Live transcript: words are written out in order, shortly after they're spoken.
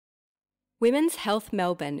Women's Health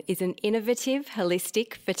Melbourne is an innovative,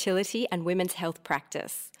 holistic fertility and women's health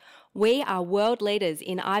practice. We are world leaders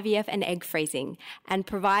in IVF and egg freezing and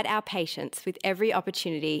provide our patients with every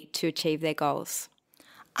opportunity to achieve their goals.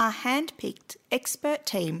 Our hand-picked expert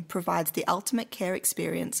team provides the ultimate care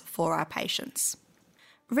experience for our patients.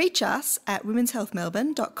 Reach us at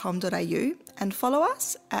womenshealthmelbourne.com.au and follow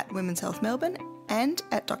us at Women's Health Melbourne and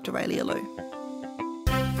at Dr. Raelia Lew.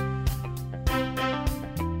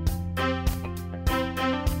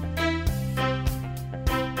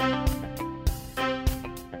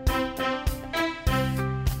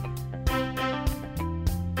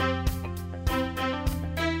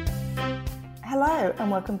 Hello and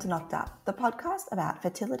welcome to Knocked Up, the podcast about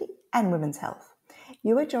fertility and women's health.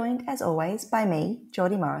 You are joined, as always, by me,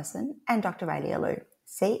 Geordie Morrison, and Dr. Raelia Lew,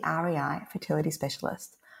 CREI fertility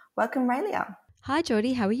specialist. Welcome, Raelia. Hi,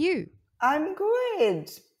 Geordie. How are you? I'm good.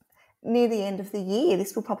 Near the end of the year.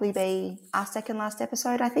 This will probably be our second last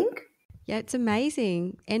episode, I think. Yeah, it's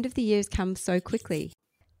amazing. End of the year has come so quickly.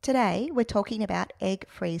 Today, we're talking about egg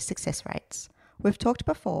freeze success rates. We've talked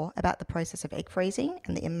before about the process of egg freezing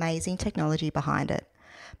and the amazing technology behind it.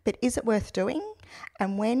 But is it worth doing?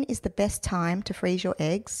 And when is the best time to freeze your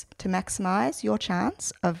eggs to maximise your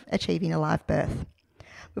chance of achieving a live birth?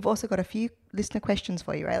 We've also got a few listener questions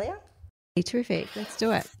for you, Raelia. Terrific. Let's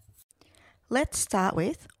do it. Let's start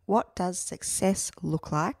with, what does success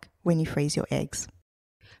look like when you freeze your eggs?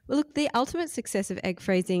 Well, look, the ultimate success of egg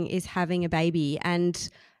freezing is having a baby, and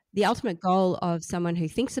the ultimate goal of someone who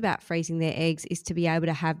thinks about freezing their eggs is to be able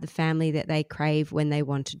to have the family that they crave when they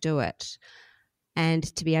want to do it, and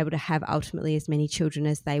to be able to have ultimately as many children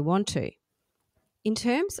as they want to. In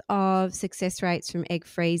terms of success rates from egg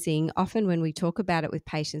freezing, often when we talk about it with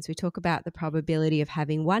patients, we talk about the probability of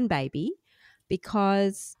having one baby,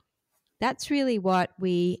 because that's really what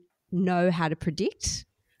we know how to predict.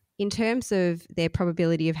 In terms of their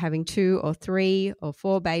probability of having 2 or 3 or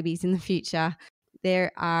 4 babies in the future,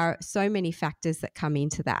 there are so many factors that come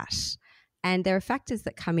into that. And there are factors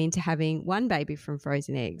that come into having one baby from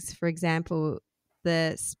frozen eggs. For example,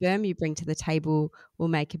 the sperm you bring to the table will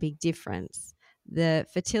make a big difference. The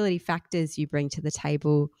fertility factors you bring to the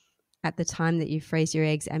table at the time that you freeze your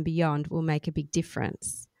eggs and beyond will make a big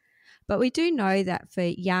difference. But we do know that for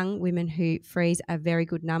young women who freeze a very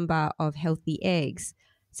good number of healthy eggs,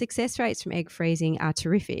 success rates from egg freezing are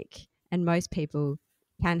terrific, and most people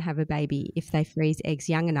can have a baby if they freeze eggs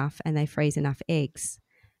young enough and they freeze enough eggs.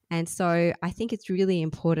 And so I think it's really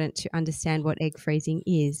important to understand what egg freezing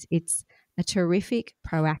is. It's a terrific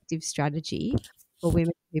proactive strategy for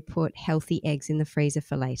women who put healthy eggs in the freezer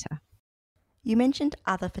for later. You mentioned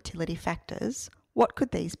other fertility factors. What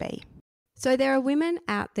could these be? So there are women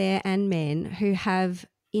out there and men who have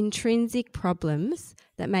intrinsic problems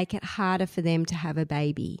that make it harder for them to have a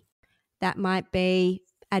baby. That might be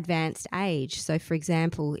advanced age. So for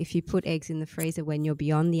example, if you put eggs in the freezer when you're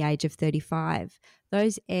beyond the age of 35,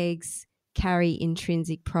 those eggs carry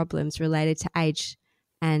intrinsic problems related to age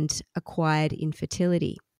and acquired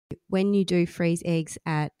infertility. When you do freeze eggs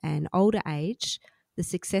at an older age, the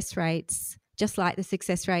success rates, just like the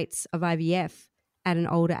success rates of IVF at an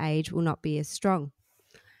older age, will not be as strong.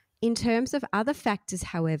 In terms of other factors,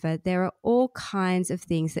 however, there are all kinds of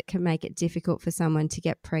things that can make it difficult for someone to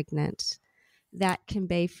get pregnant. That can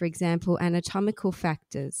be, for example, anatomical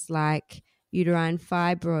factors like uterine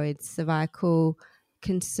fibroids, cervical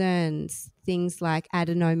concerns, things like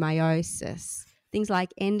adenomyosis, things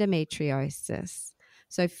like endometriosis.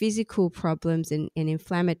 So physical problems and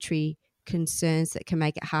inflammatory concerns that can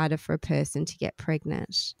make it harder for a person to get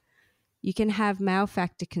pregnant. You can have male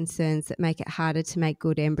factor concerns that make it harder to make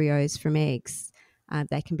good embryos from eggs.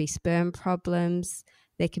 They can be sperm problems.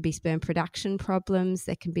 There can be sperm production problems.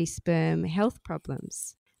 There can be sperm health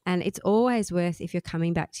problems. And it's always worth, if you're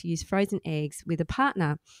coming back to use frozen eggs with a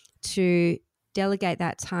partner, to delegate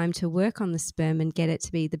that time to work on the sperm and get it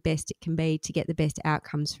to be the best it can be to get the best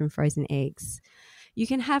outcomes from frozen eggs. You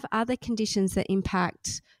can have other conditions that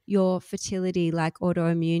impact your fertility, like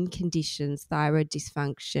autoimmune conditions, thyroid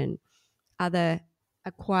dysfunction, other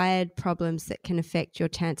acquired problems that can affect your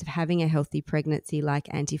chance of having a healthy pregnancy, like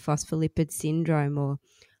antiphospholipid syndrome or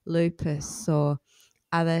lupus or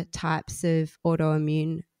other types of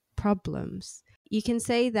autoimmune problems. You can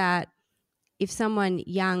see that if someone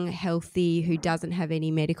young, healthy, who doesn't have any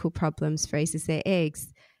medical problems freezes their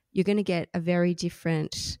eggs, you're going to get a very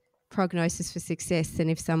different prognosis for success than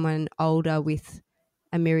if someone older with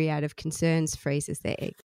a myriad of concerns freezes their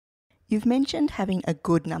eggs. You've mentioned having a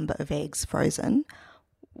good number of eggs frozen.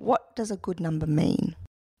 What does a good number mean?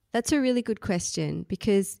 That's a really good question,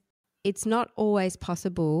 because it's not always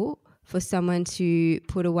possible for someone to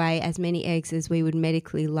put away as many eggs as we would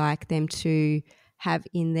medically like them to have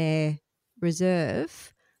in their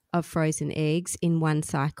reserve of frozen eggs in one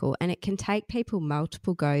cycle. And it can take people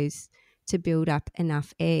multiple goes to build up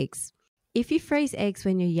enough eggs. If you freeze eggs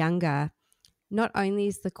when you're younger, not only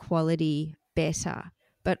is the quality better,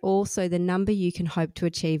 but also the number you can hope to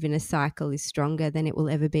achieve in a cycle is stronger than it will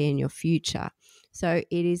ever be in your future. So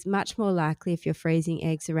it is much more likely if you're freezing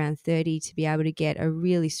eggs around 30 to be able to get a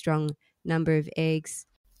really strong number of eggs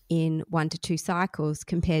in 1 to 2 cycles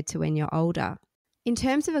compared to when you're older. In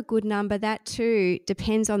terms of a good number, that too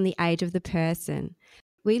depends on the age of the person.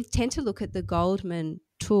 We tend to look at the Goldman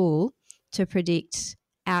tool to predict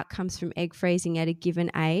outcomes from egg freezing at a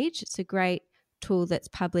given age. It's a great tool that's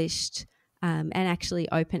published and actually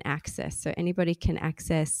open access. So anybody can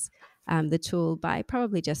access the tool by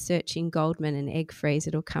probably just searching Goldman and egg freeze.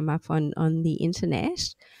 It'll come up on the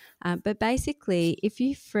internet. But basically, if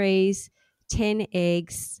you freeze 10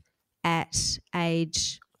 eggs at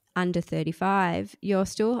age under 35, you're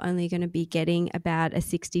still only going to be getting about a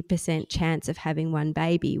 60% chance of having one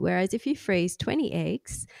baby. Whereas if you freeze 20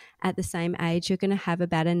 eggs at the same age, you're going to have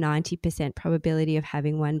about a 90% probability of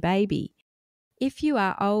having one baby. If you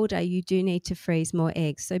are older, you do need to freeze more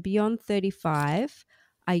eggs. So beyond 35,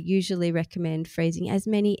 I usually recommend freezing as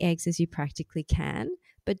many eggs as you practically can,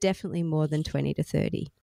 but definitely more than 20 to 30.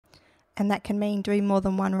 And that can mean doing more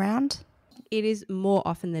than one round? It is more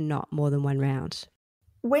often than not more than one round.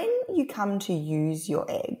 When you come to use your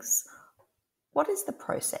eggs, what is the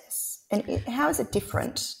process? And how is it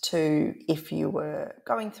different to if you were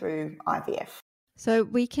going through IVF? So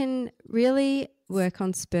we can really work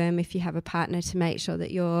on sperm if you have a partner to make sure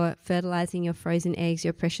that you're fertilizing your frozen eggs,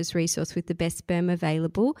 your precious resource, with the best sperm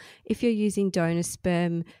available. If you're using donor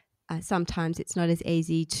sperm, sometimes it's not as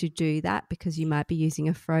easy to do that because you might be using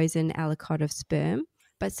a frozen aliquot of sperm.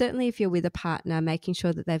 But certainly if you're with a partner, making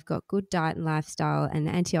sure that they've got good diet and lifestyle and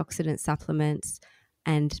antioxidant supplements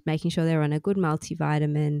and making sure they're on a good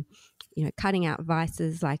multivitamin, cutting out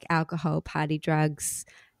vices like alcohol, party drugs,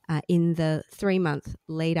 in the 3-month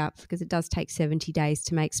lead up, because it does take 70 days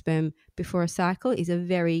to make sperm before a cycle, is a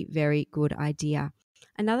very, very good idea.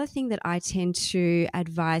 Another thing that I tend to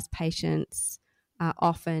advise patients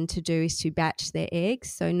often to do is to batch their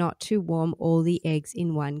eggs, so not to warm all the eggs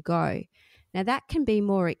in one go. Now that can be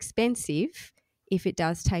more expensive if it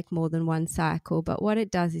does take more than one cycle, but what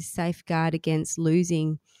it does is safeguard against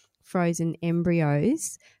losing frozen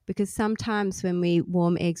embryos, because sometimes when we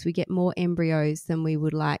warm eggs we get more embryos than we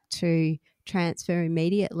would like to transfer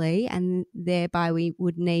immediately, and thereby we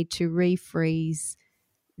would need to refreeze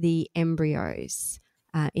the embryos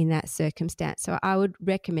in that circumstance. So I would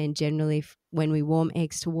recommend generally when we warm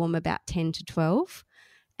eggs to warm about 10 to 12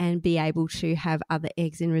 and be able to have other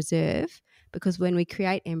eggs in reserve, because when we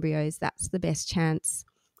create embryos, that's the best chance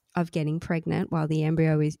of getting pregnant while the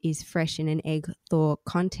embryo is fresh in an egg thaw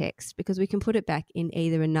context, because we can put it back in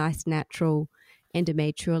either a nice natural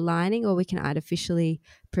endometrial lining or we can artificially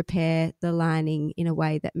prepare the lining in a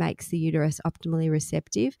way that makes the uterus optimally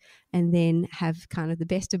receptive and then have kind of the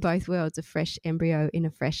best of both worlds, a fresh embryo in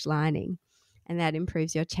a fresh lining. And that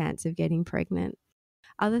improves your chance of getting pregnant.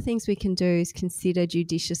 Other things we can do is consider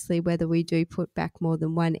judiciously whether we do put back more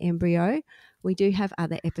than one embryo. We do have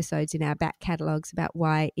other episodes in our back catalogues about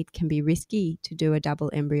why it can be risky to do a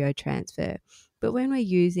double embryo transfer. But when we're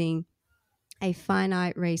using a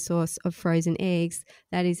finite resource of frozen eggs,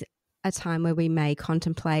 that is a time where we may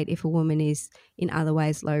contemplate, if a woman is in other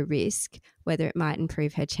ways low risk, whether it might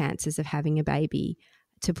improve her chances of having a baby,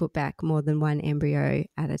 to put back more than one embryo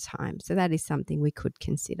at a time. So that is something we could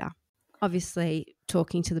consider. Obviously,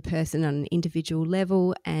 talking to the person on an individual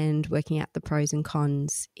level and working out the pros and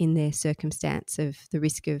cons in their circumstance of the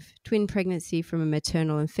risk of twin pregnancy from a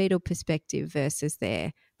maternal and fetal perspective versus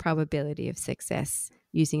their probability of success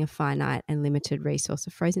using a finite and limited resource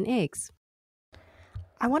of frozen eggs.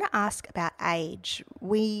 I want to ask about age.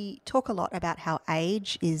 We talk a lot about how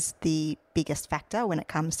age is the biggest factor when it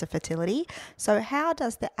comes to fertility. So how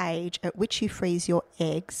does the age at which you freeze your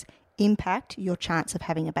eggs impact your chance of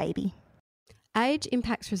having a baby? Age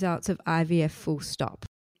impacts results of IVF full stop.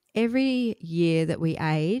 Every year that we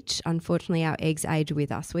age, unfortunately, our eggs age with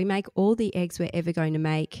us. We make all the eggs we're ever going to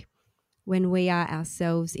make when we are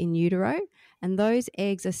ourselves in utero, and those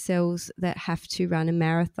eggs are cells that have to run a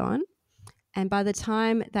marathon. And by the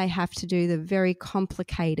time they have to do the very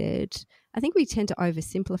complicated, I think we tend to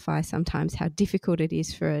oversimplify sometimes how difficult it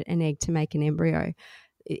is for an egg to make an embryo.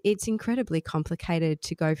 It's incredibly complicated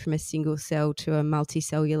to go from a single cell to a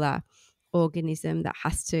multicellular organism that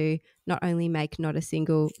has to not only make not a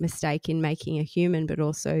single mistake in making a human, but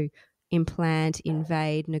also implant,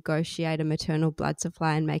 invade, negotiate a maternal blood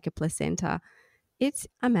supply and make a placenta. It's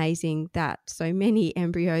amazing that so many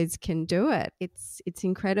embryos can do it. It's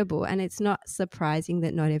incredible, and it's not surprising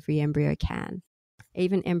that not every embryo can.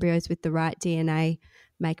 Even embryos with the right DNA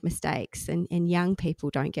make mistakes, and young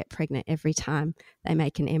people don't get pregnant every time they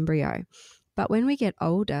make an embryo. But when we get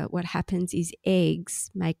older, what happens is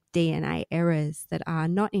eggs make DNA errors that are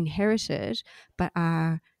not inherited but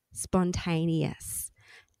are spontaneous.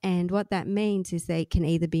 And what that means is they can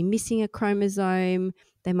either be missing a chromosome,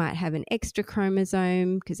 they might have an extra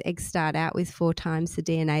chromosome because eggs start out with 4 times the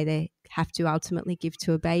DNA they have to ultimately give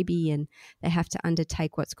to a baby, and they have to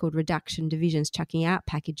undertake what's called reduction divisions, chucking out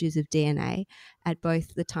packages of DNA at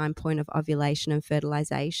both the time point of ovulation and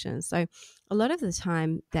fertilization. So a lot of the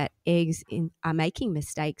time that eggs are making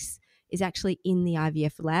mistakes is actually in the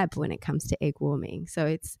IVF lab when it comes to egg warming. So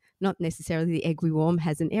it's not necessarily the egg we warm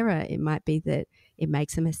has an error. It might be that it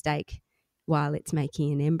makes a mistake while it's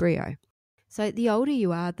making an embryo. So the older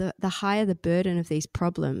you are, the higher the burden of these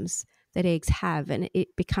problems that eggs have, and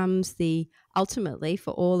it becomes ultimately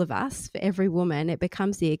for all of us, for every woman, it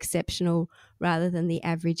becomes the exceptional rather than the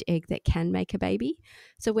average egg that can make a baby.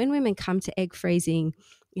 So when women come to egg freezing,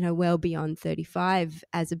 well beyond 35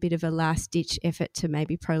 as a bit of a last ditch effort to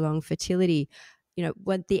maybe prolong fertility,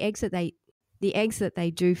 what the eggs that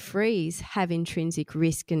they do freeze have intrinsic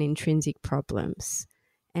risk and intrinsic problems.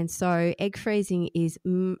 And so egg freezing is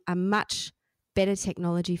a much better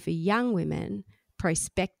technology for young women,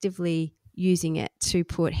 prospectively using it to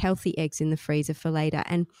put healthy eggs in the freezer for later.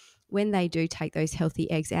 And when they do take those healthy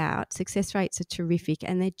eggs out, success rates are terrific,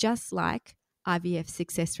 and they're just like IVF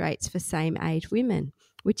success rates for same age women,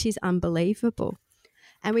 which is unbelievable.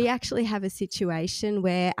 And we actually have a situation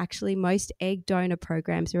where actually most egg donor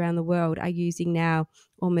programs around the world are using now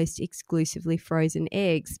almost exclusively frozen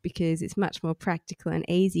eggs because it's much more practical and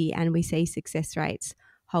easy, and we see success rates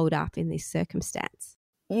hold up in this circumstance.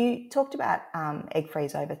 You talked about egg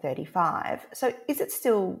freeze over 35. So is it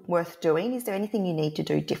still worth doing? Is there anything you need to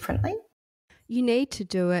do differently? You need to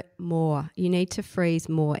do it more. You need to freeze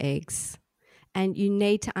more eggs. And you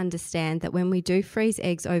need to understand that when we do freeze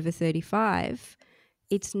eggs over 35,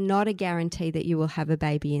 it's not a guarantee that you will have a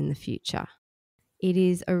baby in the future. It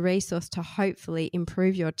is a resource to hopefully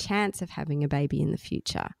improve your chance of having a baby in the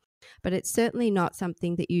future. But it's certainly not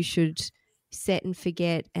something that you should set and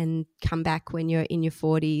forget and come back when you're in your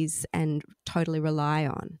 40s and totally rely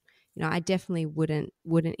on. I definitely wouldn't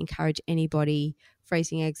encourage anybody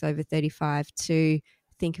freezing eggs over 35 to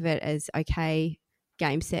think of it as, okay,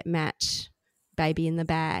 game, set, match, baby in the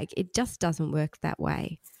bag. It just doesn't work that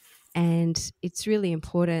way. And it's really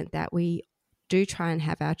important that we do try and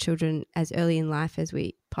have our children as early in life as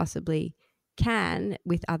we possibly can,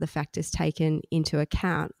 with other factors taken into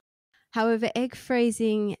account. However, egg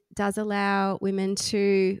freezing does allow women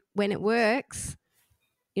to, when it works,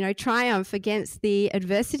 triumph against the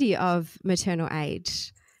adversity of maternal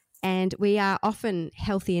age. And we are often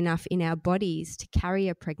healthy enough in our bodies to carry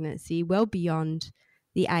a pregnancy well beyond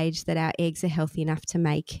the age that our eggs are healthy enough to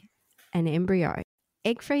make an embryo.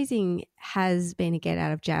 Egg freezing has been a get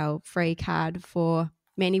out of jail free card for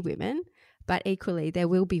many women, but equally there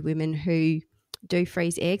will be women who do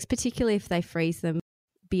freeze eggs, particularly if they freeze them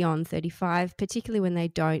beyond 35, particularly when they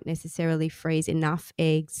don't necessarily freeze enough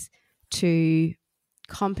eggs to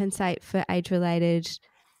compensate for age-related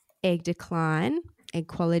egg decline, egg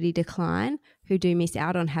quality decline, who do miss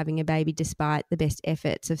out on having a baby despite the best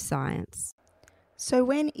efforts of science. So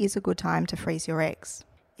when is a good time to freeze your eggs?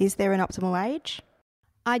 Is there an optimal age?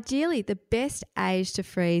 Ideally, the best age to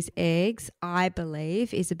freeze eggs, I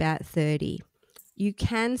believe, is about 30. You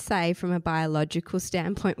can say from a biological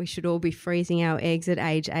standpoint we should all be freezing our eggs at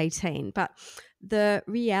age 18, but the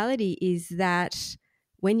reality is that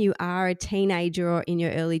when you are a teenager or in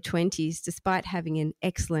your early 20s, despite having an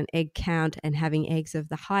excellent egg count and having eggs of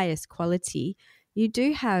the highest quality, you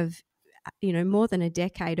do have more than a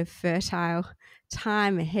decade of fertile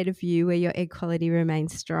time ahead of you where your egg quality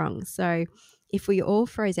remains strong. So if we all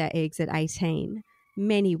froze our eggs at 18,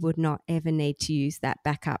 many would not ever need to use that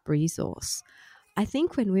backup resource. I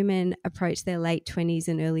think when women approach their late 20s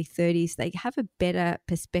and early 30s, they have a better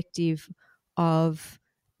perspective of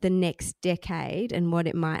the next decade and what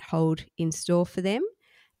it might hold in store for them.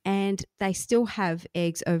 And they still have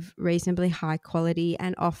eggs of reasonably high quality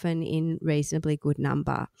and often in reasonably good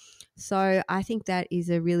number. So I think that is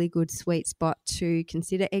a really good sweet spot to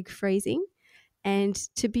consider egg freezing. And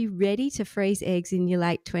to be ready to freeze eggs in your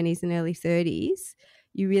late 20s and early 30s,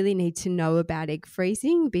 you really need to know about egg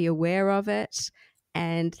freezing, be aware of it,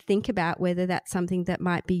 and think about whether that's something that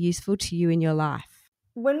might be useful to you in your life.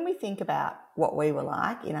 When we think about what we were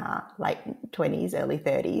like in our late 20s, early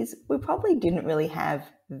 30s, we probably didn't really have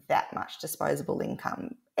that much disposable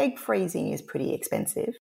income. Egg freezing is pretty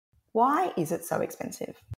expensive. Why is it so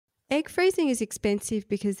expensive? Egg freezing is expensive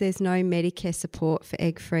because there's no Medicare support for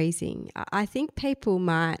egg freezing. I think people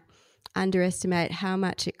might underestimate how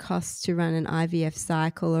much it costs to run an IVF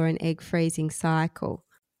cycle or an egg freezing cycle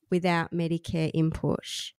without Medicare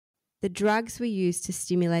input. The drugs we use to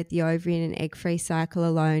stimulate the ovary in an egg-free cycle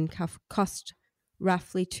alone cost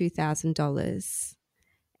roughly $2,000.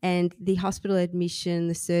 And the hospital admission,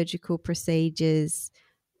 the surgical procedures,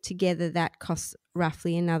 together that costs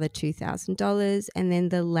roughly another $2,000. And then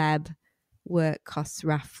the lab work costs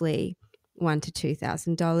roughly $1,000 to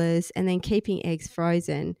 $2,000. And then keeping eggs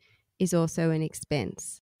frozen is also an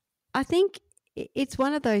expense. I think it's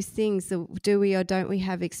one of those things that do we or don't we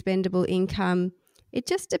have expendable income? It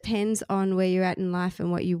just depends on where you're at in life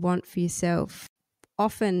and what you want for yourself.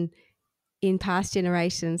 Often in past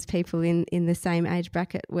generations, people in the same age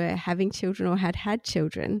bracket were having children or had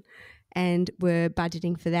children and were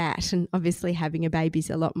budgeting for that. And obviously having a baby is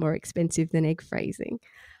a lot more expensive than egg freezing.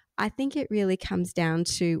 I think it really comes down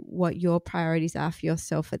to what your priorities are for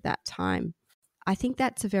yourself at that time. I think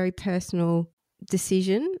that's a very personal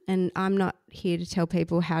decision, and I'm not here to tell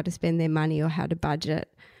people how to spend their money or how to budget.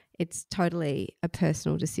 It's totally a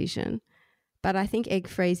personal decision. But I think egg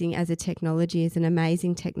freezing as a technology is an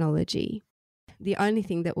amazing technology. The only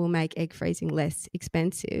thing that will make egg freezing less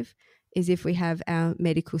expensive is if we have our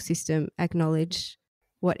medical system acknowledge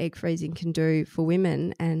what egg freezing can do for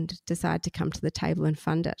women and decide to come to the table and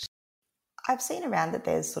fund it. I've seen around that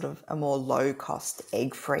there's sort of a more low-cost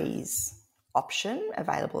egg freeze option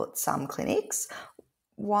available at some clinics.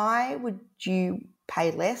 Why would you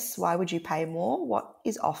pay less? Why would you pay more? What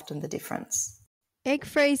is often the difference? Egg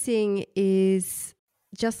freezing is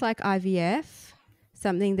just like IVF,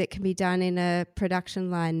 something that can be done in a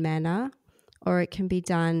production line manner or it can be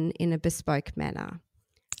done in a bespoke manner.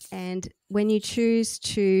 And when you choose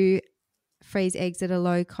to freeze eggs at a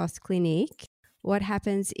low-cost clinic, what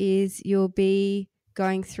happens is you'll be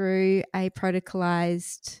going through a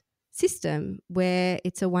protocolized system where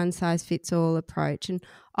it's a one-size-fits-all approach. And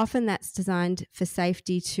often that's designed for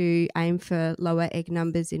safety to aim for lower egg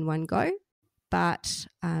numbers in one go. But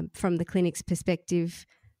from the clinic's perspective,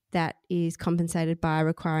 that is compensated by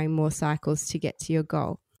requiring more cycles to get to your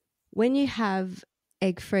goal. When you have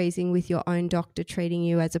egg freezing with your own doctor treating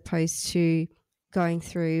you as opposed to going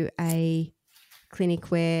through a clinic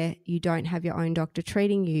where you don't have your own doctor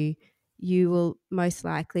treating you, you will most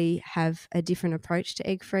likely have a different approach to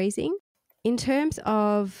egg freezing. In terms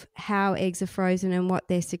of how eggs are frozen and what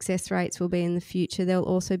their success rates will be in the future, there'll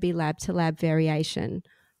also be lab-to-lab variation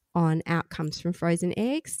on outcomes from frozen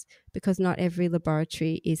eggs because not every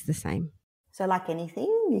laboratory is the same. So like anything,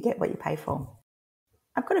 you get what you pay for.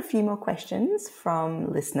 I've got a few more questions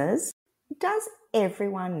from listeners. Does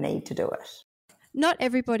everyone need to do it? Not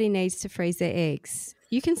everybody needs to freeze their eggs.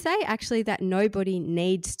 You can say actually that nobody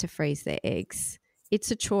needs to freeze their eggs.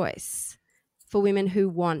 It's a choice for women who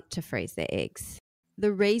want to freeze their eggs.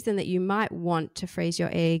 The reason that you might want to freeze your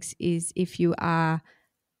eggs is if you are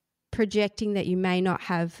projecting that you may not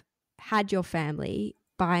have had your family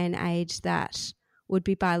by an age that would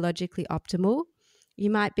be biologically optimal. You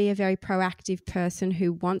might be a very proactive person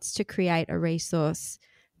who wants to create a resource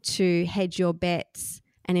to hedge your bets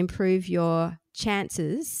and improve your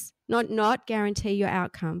chances, not guarantee your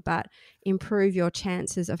outcome, but improve your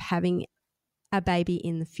chances of having a baby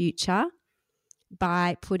in the future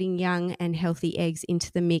by putting young and healthy eggs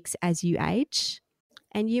into the mix as you age.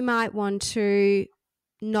 And you might want to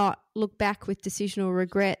not look back with decisional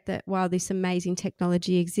regret that while this amazing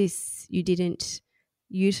technology exists, you didn't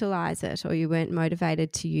utilize it or you weren't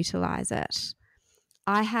motivated to utilize it.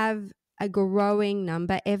 I have a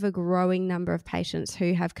ever-growing number of patients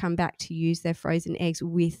who have come back to use their frozen eggs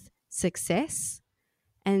with success,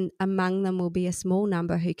 and among them will be a small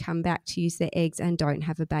number who come back to use their eggs and don't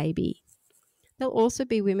have a baby. There'll also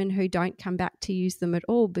be women who don't come back to use them at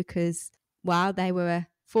all because while they were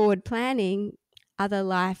forward planning, other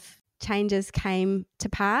life changes came to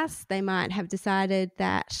pass. They might have decided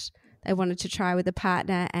that they wanted to try with a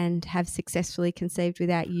partner and have successfully conceived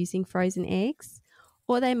without using frozen eggs.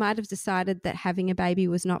 Or they might have decided that having a baby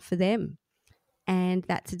was not for them. And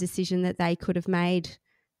that's a decision that they could have made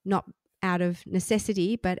not out of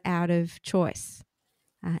necessity, but out of choice.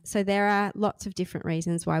 So there are lots of different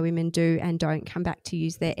reasons why women do and don't come back to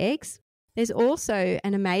use their eggs. There's also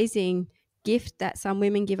an amazing gift that some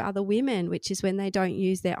women give other women, which is when they don't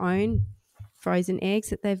use their own frozen eggs,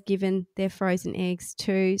 that they've given their frozen eggs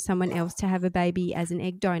to someone else to have a baby as an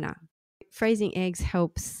egg donor. freezing eggs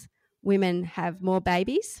helps women have more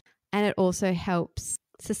babies, and it also helps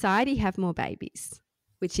society have more babies,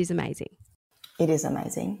 which is amazing. It is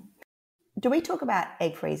amazing. Do we talk about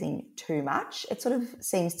egg freezing too much? It sort of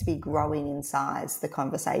seems to be growing in size, the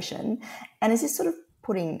conversation. And is this sort of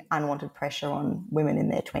putting unwanted pressure on women in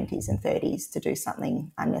their 20s and 30s to do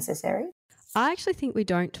something unnecessary? I actually think we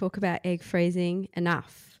don't talk about egg freezing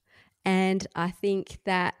enough. And I think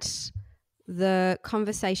that the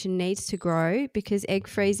conversation needs to grow because egg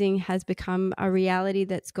freezing has become a reality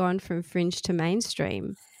that's gone from fringe to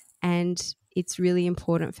mainstream. And it's really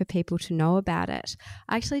important for people to know about it.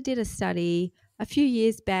 I actually did a study a few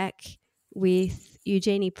years back with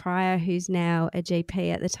Eugenie Pryor, who's now a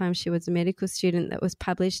GP. At the time she was a medical student, that was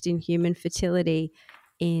published in Human Fertility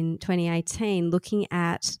in 2018, looking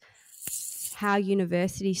at how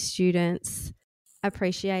university students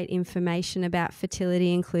appreciate information about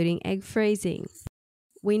fertility, including egg freezing.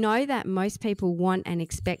 We know that most people want and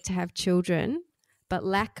expect to have children, but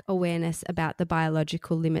lack awareness about the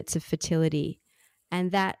biological limits of fertility,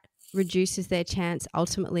 and that reduces their chance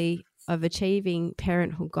ultimately of achieving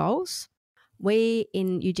parenthood goals. We,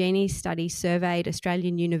 in Eugenie's study, surveyed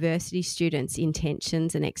Australian university students'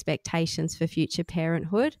 intentions and expectations for future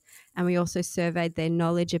parenthood, and we also surveyed their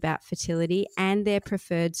knowledge about fertility and their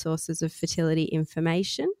preferred sources of fertility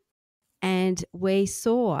information. And we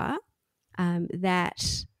saw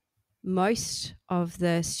that most of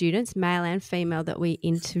the students, male and female, that we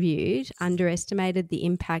interviewed underestimated the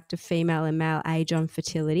impact of female and male age on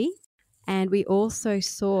fertility. And we also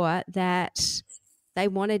saw that they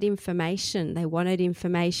wanted information. They wanted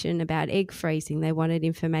information about egg freezing. They wanted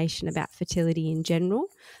information about fertility in general.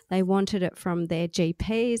 They wanted it from their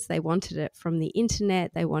GPs. They wanted it from the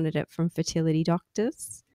internet. They wanted it from fertility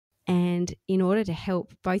doctors. And in order to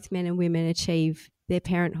help both men and women achieve their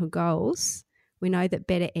parenthood goals, we know that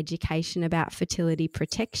better education about fertility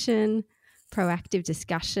protection, proactive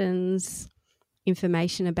discussions,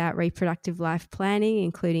 information about reproductive life planning,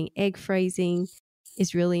 including egg freezing,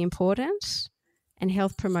 is really important. And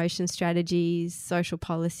health promotion strategies, social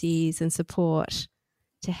policies and support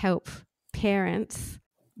to help parents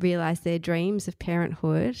realise their dreams of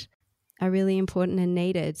parenthood are really important and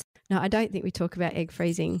needed. Now, I don't think we talk about egg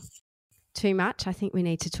freezing too much. I think we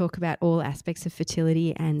need to talk about all aspects of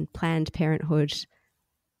fertility and planned parenthood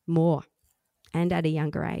more and at a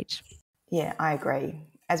younger age. Yeah, I agree.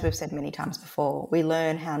 As we've said many times before, we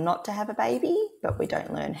learn how not to have a baby, but we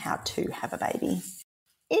don't learn how to have a baby.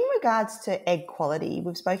 In regards to egg quality,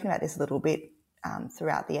 we've spoken about this a little bit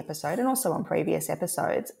throughout the episode and also on previous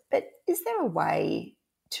episodes, but is there a way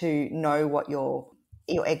to know what your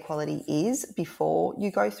egg quality is before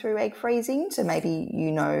you go through egg freezing? So maybe you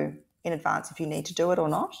know in advance if you need to do it or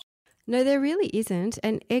not? No, there really isn't.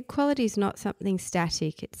 And egg quality is not something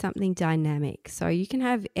static. It's something dynamic. So you can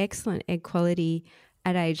have excellent egg quality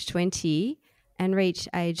at age 20 and reach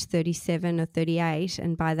age 37 or 38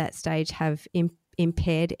 and by that stage have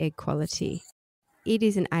impaired egg quality. It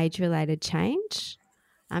is an age-related change.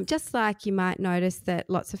 Just like you might notice that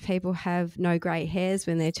lots of people have no grey hairs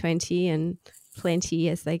when they're 20 and plenty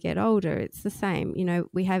as they get older. It's the same. You know,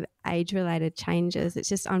 we have age-related changes. It's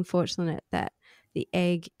just unfortunate that the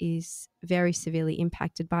egg is very severely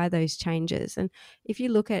impacted by those changes. And if you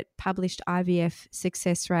look at published IVF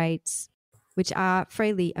success rates, which are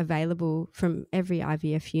freely available from every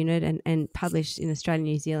IVF unit and published in Australia and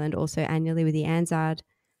New Zealand also annually with the ANZARD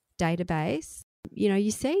database, you know,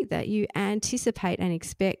 you see that you anticipate and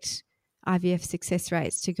expect IVF success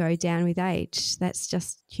rates to go down with age. That's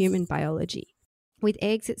just human biology. With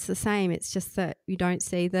eggs, it's the same. It's just that you don't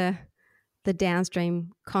see the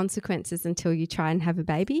downstream consequences until you try and have a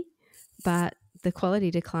baby, but the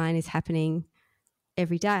quality decline is happening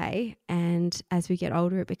every day, and as we get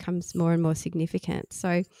older it becomes more and more significant.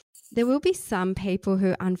 So there will be some people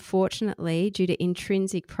who unfortunately, due to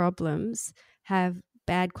intrinsic problems, have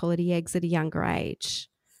bad quality eggs at a younger age.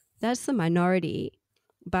 That's the minority,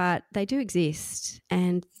 but they do exist.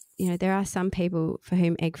 And you know, there are some people for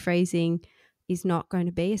whom egg freezing is not going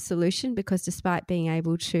to be a solution because despite being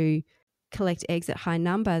able to collect eggs at high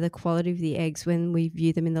number, the quality of the eggs when we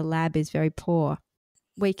view them in the lab is very poor.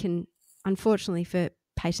 We can, unfortunately for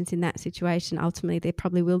patients in that situation, ultimately they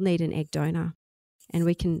probably will need an egg donor, and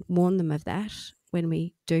we can warn them of that when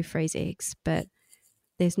we do freeze eggs, but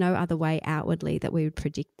there's no other way outwardly that we would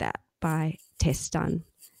predict that by tests done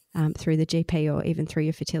through the GP or even through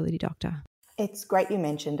your fertility doctor. It's great you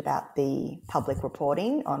mentioned about the public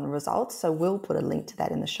reporting on results, so we'll put a link to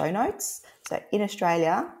that in the show notes. So in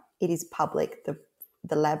Australia, it is public,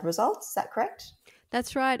 the lab results, is that correct?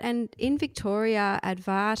 That's right. And in Victoria at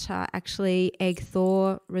VARTA, actually egg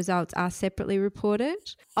thaw results are separately reported.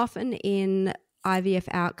 Often in IVF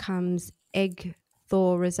outcomes, egg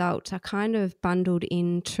thaw results are kind of bundled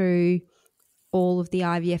into all of the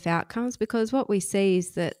IVF outcomes, because what we see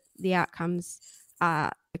is that the outcomes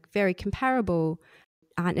are very comparable,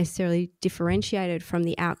 aren't necessarily differentiated from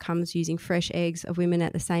the outcomes using fresh eggs of women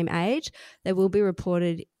at the same age. They will be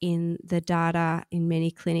reported in the data in many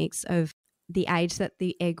clinics of the age that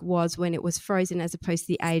the egg was when it was frozen, as opposed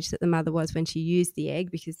to the age that the mother was when she used the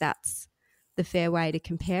egg, because that's the fair way to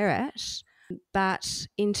compare it. But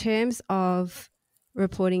in terms of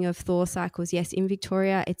reporting of thaw cycles, yes, in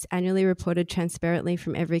Victoria, it's annually reported transparently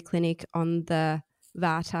from every clinic on the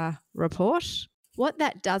VARTA report. What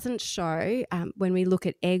that doesn't show when we look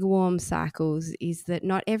at egg warm cycles is that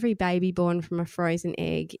not every baby born from a frozen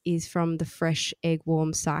egg is from the fresh egg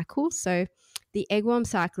warm cycle. So the egg warm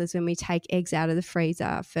cycle is when we take eggs out of the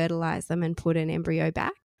freezer, fertilise them and put an embryo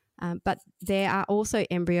back. But there are also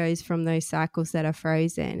embryos from those cycles that are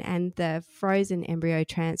frozen, and the frozen embryo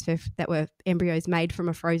transfer that were embryos made from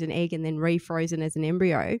a frozen egg and then refrozen as an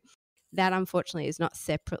embryo, that unfortunately is not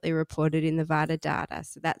separately reported in the VARTA data.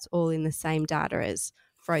 So that's all in the same data as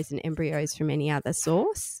frozen embryos from any other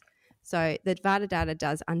source. So the VARTA data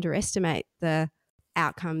does underestimate the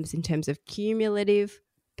outcomes in terms of cumulative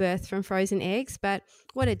birth from frozen eggs. But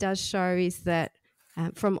what it does show is that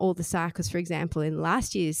from all the cycles, for example, in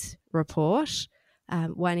last year's report,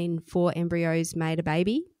 1 in 4 embryos made a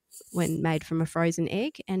baby when made from a frozen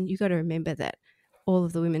egg. And you've got to remember that all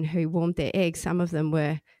of the women who warmed their eggs, some of them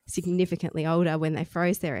were significantly older when they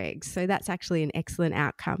froze their eggs. So that's actually an excellent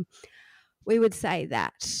outcome. We would say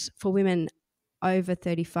that for women over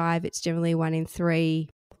 35, it's generally 1 in 3.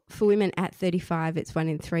 For women at 35, it's 1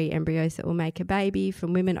 in 3 embryos that will make a baby. For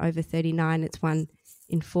women over 39, it's 1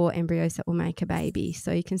 in 4 embryos that will make a baby.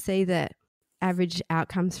 So you can see that average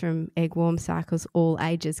outcomes from egg warm cycles, all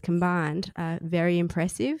ages combined, are very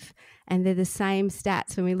impressive. And they're the same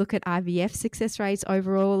stats when we look at IVF success rates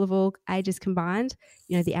overall of all ages combined.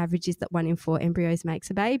 You know, the average is that 1 in 4 embryos makes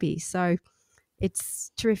a baby. So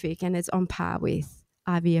it's terrific, and it's on par with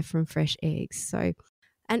IVF from fresh eggs. So,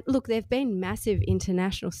 and look, there have been massive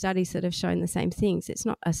international studies that have shown the same things. It's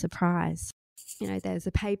not a surprise. You know, there's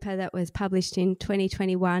a paper that was published in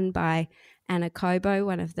 2021 by Anna Cobo,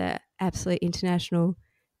 one of the absolute international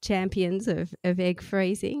champions of egg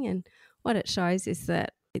freezing. And what it shows is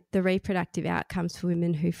that the reproductive outcomes for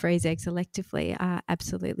women who freeze eggs electively are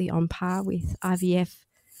absolutely on par with IVF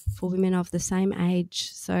for women of the same age.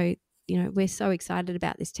 So, you know, we're so excited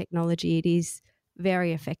about this technology. It is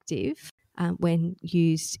very effective when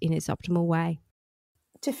used in its optimal way.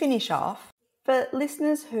 To finish off, for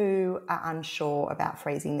listeners who are unsure about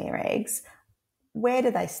freezing their eggs, where do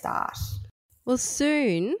they start? Well,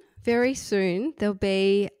 soon, very soon, there'll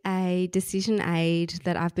be a decision aid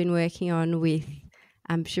that I've been working on with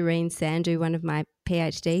Shireen Sandhu, one of my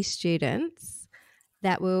PhD students,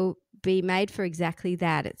 that will be made for exactly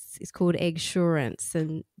that. It's called Eggsurance,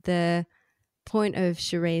 and the point of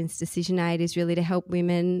Shireen's decision aid is really to help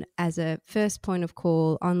women as a first point of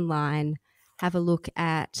call online have a look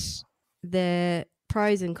at the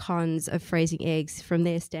pros and cons of freezing eggs from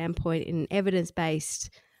their standpoint in an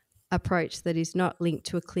evidence-based approach that is not linked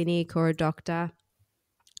to a clinic or a doctor,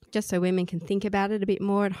 just so women can think about it a bit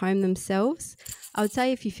more at home themselves. I would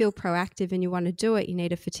say if you feel proactive and you want to do it, you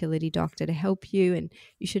need a fertility doctor to help you, and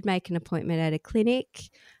you should make an appointment at a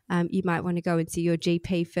clinic. You might want to go and see your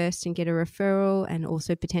GP first and get a referral, and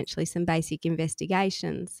also potentially some basic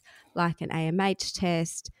investigations like an AMH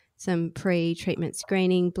test, some pre-treatment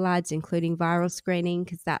screening, bloods, including viral screening,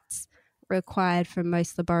 because that's required from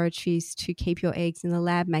most laboratories to keep your eggs in the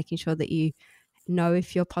lab, making sure that you know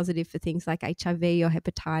if you're positive for things like HIV or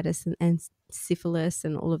hepatitis and syphilis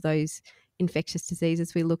and all of those infectious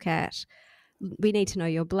diseases we look at. We need to know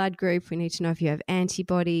your blood group. We need to know if you have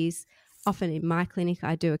antibodies. Often in my clinic,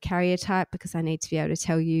 I do a karyotype because I need to be able to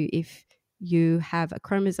tell you if you have a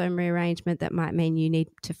chromosome rearrangement that might mean you need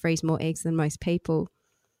to freeze more eggs than most people.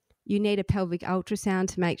 You need a pelvic ultrasound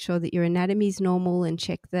to make sure that your anatomy is normal and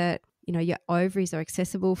check that, you know, your ovaries are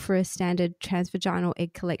accessible for a standard transvaginal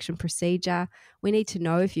egg collection procedure. We need to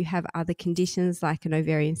know if you have other conditions like an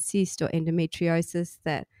ovarian cyst or endometriosis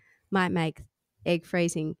that might make egg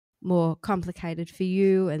freezing more complicated for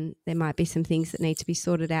you, and there might be some things that need to be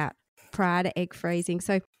sorted out prior to egg freezing.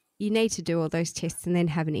 So you need to do all those tests and then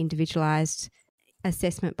have an individualised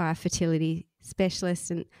assessment by a fertility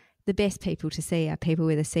specialist. And the best people to see are people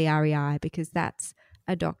with a CREI, because that's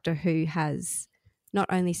a doctor who has not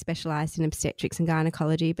only specialised in obstetrics and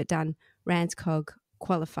gynecology but done RANZCOG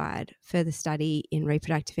qualified for the study in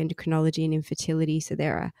reproductive endocrinology and infertility, so they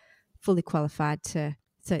are fully qualified to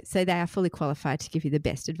give you the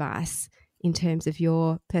best advice in terms of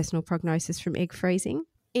your personal prognosis from egg freezing.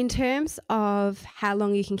 In terms of how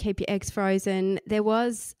long you can keep your eggs frozen, there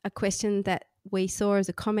was a question that we saw as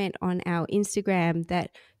a comment on our Instagram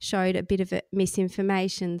that showed a bit of a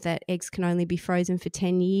misinformation that eggs can only be frozen for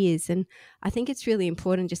 10 years. And I think it's really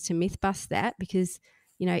important just to myth bust that, because,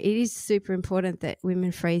 you know, it is super important that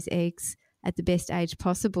women freeze eggs at the best age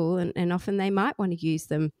possible. And often they might want to use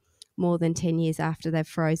them more than 10 years after they've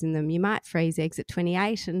frozen them. You might freeze eggs at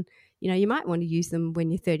 28 and, you know, you might want to use them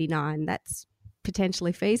when you're 39. That's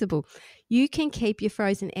potentially feasible. You can keep your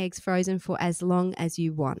frozen eggs frozen for as long as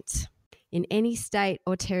you want. In any state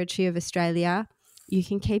or territory of Australia, you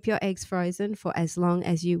can keep your eggs frozen for as long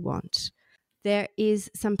as you want. There is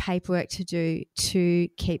some paperwork to do to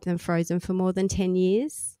keep them frozen for more than 10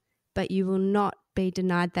 years, but you will not be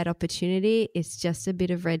denied that opportunity. It's just a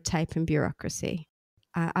bit of red tape and bureaucracy.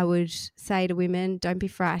 I would say to women, don't be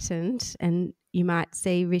frightened, and you might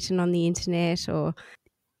see written on the internet, or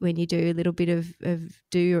when you do a little bit of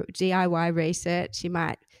DIY research, you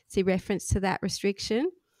might see reference to that restriction.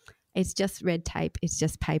 It's just red tape. It's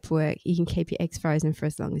just paperwork. You can keep your eggs frozen for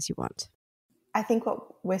as long as you want. I think what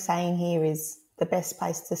we're saying here is the best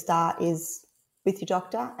place to start is with your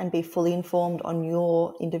doctor and be fully informed on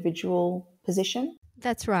your individual position.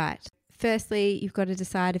 That's right. Firstly, you've got to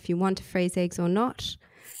decide if you want to freeze eggs or not.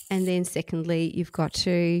 And then secondly, you've got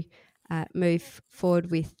to move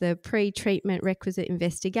forward with the pre-treatment requisite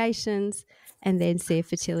investigations and then see a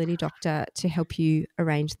fertility doctor to help you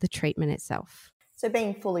arrange the treatment itself. So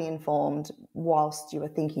being fully informed whilst you are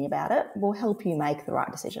thinking about it will help you make the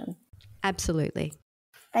right decision. Absolutely.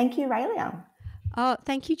 Thank you, Raelia. Oh,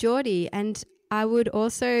 thank you, Geordie. And I would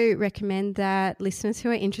also recommend that listeners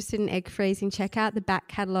who are interested in egg freezing check out the back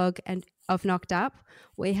catalogue of Knocked Up.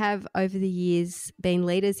 We have over the years been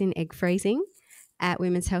leaders in egg freezing at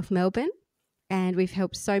Women's Health Melbourne, and we've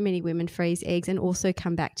helped so many women freeze eggs and also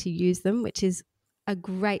come back to use them, which is a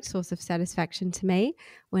great source of satisfaction to me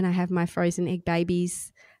when I have my frozen egg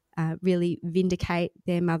babies really vindicate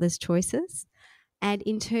their mother's choices. And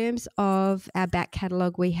in terms of our back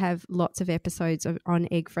catalogue, we have lots of episodes on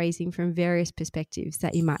egg freezing from various perspectives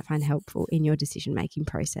that you might find helpful in your decision-making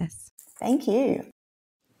process. Thank you.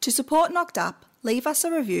 To support Knocked Up, leave us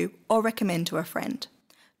a review or recommend to a friend.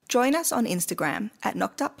 Join us on Instagram at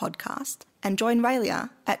Knocked Up Podcast and join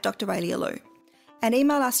Raelia at Dr. Raelia Lew. And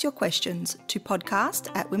email us your questions to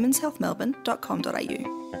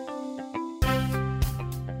podcast@womenshealthmelbourne.com.au.